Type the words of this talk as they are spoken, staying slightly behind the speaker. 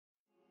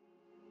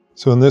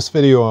So in this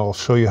video, I'll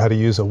show you how to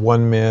use a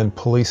one-man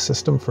pulley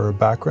system for a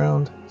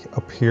background.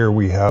 Up here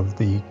we have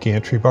the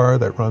gantry bar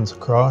that runs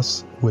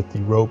across with the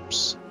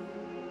ropes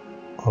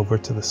over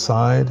to the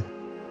side.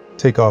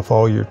 Take off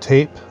all your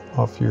tape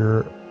off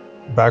your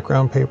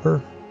background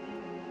paper.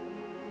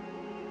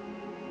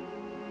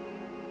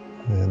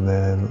 And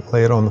then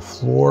lay it on the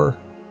floor.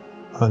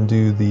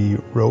 Undo the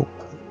rope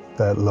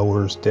that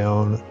lowers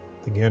down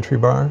the gantry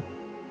bar.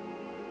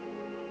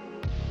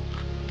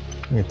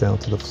 Bring it down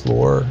to the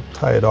floor,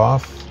 tie it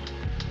off.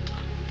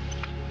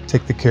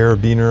 Take the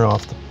carabiner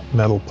off the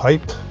metal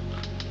pipe.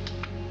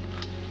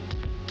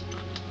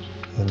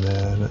 And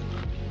then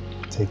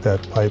take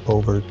that pipe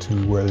over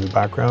to where the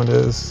background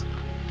is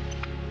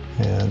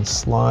and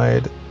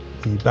slide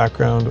the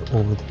background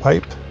over the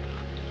pipe.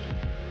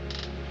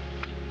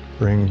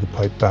 Bring the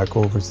pipe back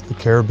over to the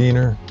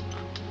carabiner.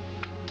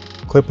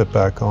 Clip it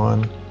back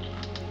on.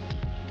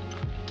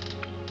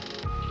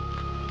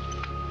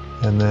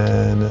 And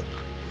then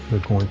you're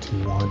going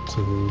to want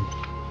to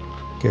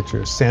get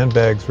your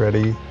sandbags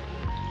ready.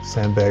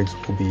 Sandbags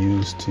will be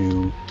used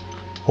to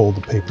hold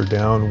the paper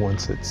down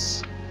once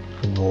it's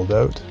been rolled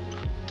out.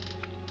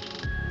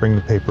 Bring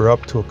the paper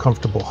up to a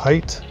comfortable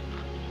height,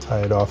 tie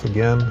it off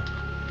again,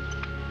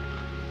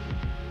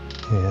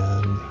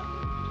 and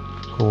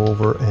go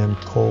over and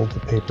pull the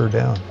paper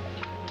down.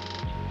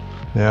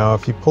 Now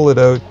if you pull it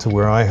out to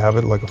where I have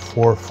it, like a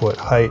 4-foot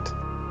height,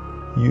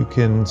 you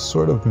can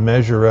sort of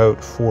measure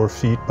out 4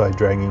 feet by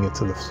dragging it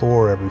to the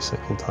floor every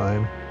single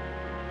time.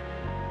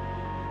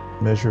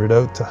 Measure it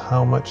out to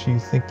how much you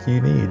think you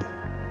need.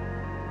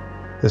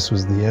 This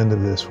was the end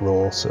of this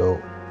roll,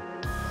 so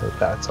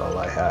that's all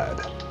I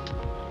had.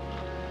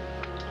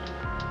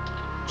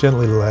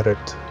 Gently let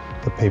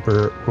the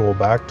paper roll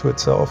back to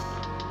itself.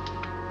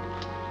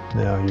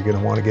 Now you're going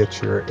to want to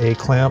get your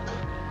A-clamp,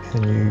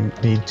 and you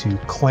need to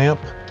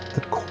clamp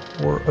the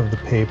core of the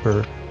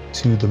paper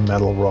to the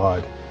metal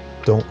rod.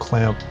 Don't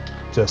clamp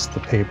just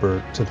the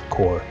paper to the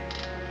core.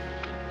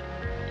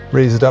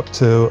 Raise it up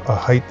to a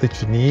height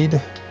that you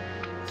need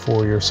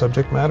for your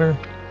subject matter.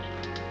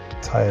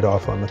 Tie it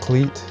off on the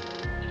cleat.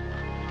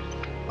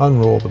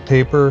 Unroll the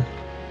paper.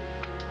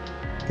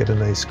 Get a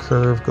nice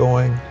curve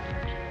going.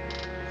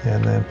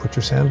 And then put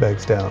your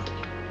sandbags down.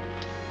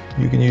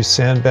 You can use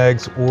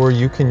sandbags or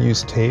you can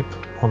use tape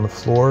on the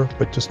floor,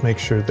 but just make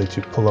sure that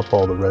you pull up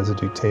all the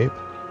residue tape.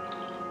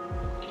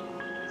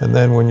 And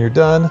then when you're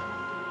done,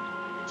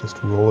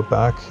 just roll it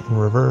back in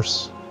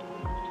reverse.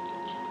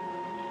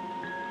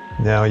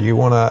 Now you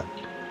want to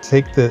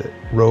take the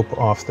rope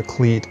off the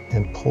cleat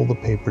and pull the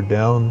paper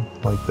down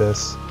like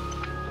this.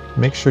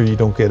 Make sure you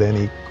don't get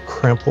any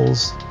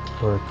crimples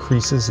or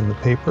creases in the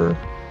paper.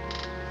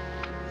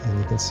 And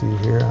you can see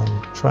here,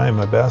 I'm trying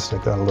my best. I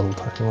got a little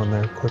tiny one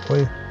there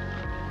quickly.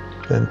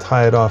 Then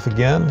tie it off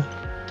again.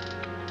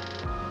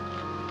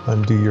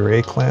 Undo your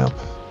A-clamp.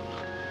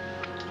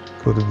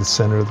 Go to the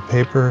center of the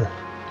paper.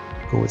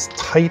 Go as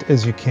tight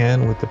as you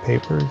can with the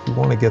paper. You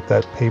want to get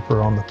that paper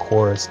on the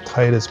core as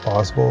tight as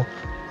possible.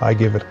 I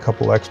give it a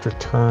couple extra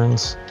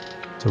turns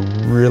to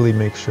really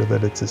make sure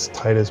that it's as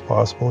tight as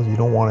possible. You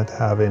don't want it to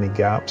have any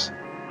gaps.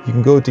 You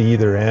can go to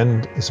either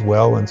end as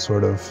well and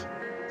sort of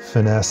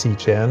finesse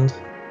each end.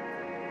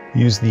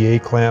 Use the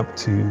A-clamp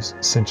to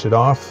cinch it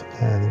off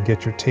and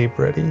get your tape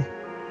ready.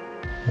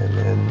 And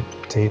then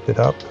tape it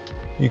up.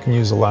 You can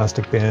use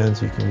elastic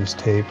bands, you can use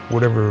tape,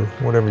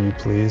 whatever you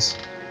please.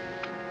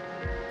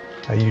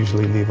 I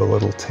usually leave a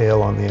little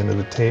tail on the end of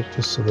the tape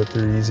just so that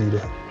they're easy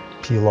to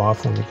peel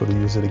off when you go to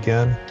use it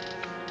again.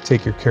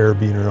 Take your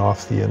carabiner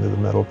off the end of the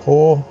metal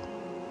pole.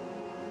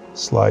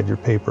 Slide your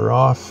paper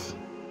off.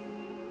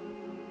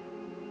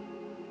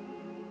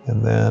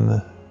 And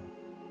then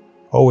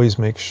always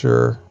make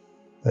sure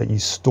that you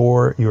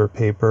store your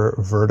paper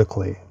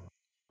vertically.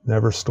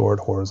 Never store it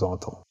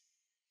horizontal.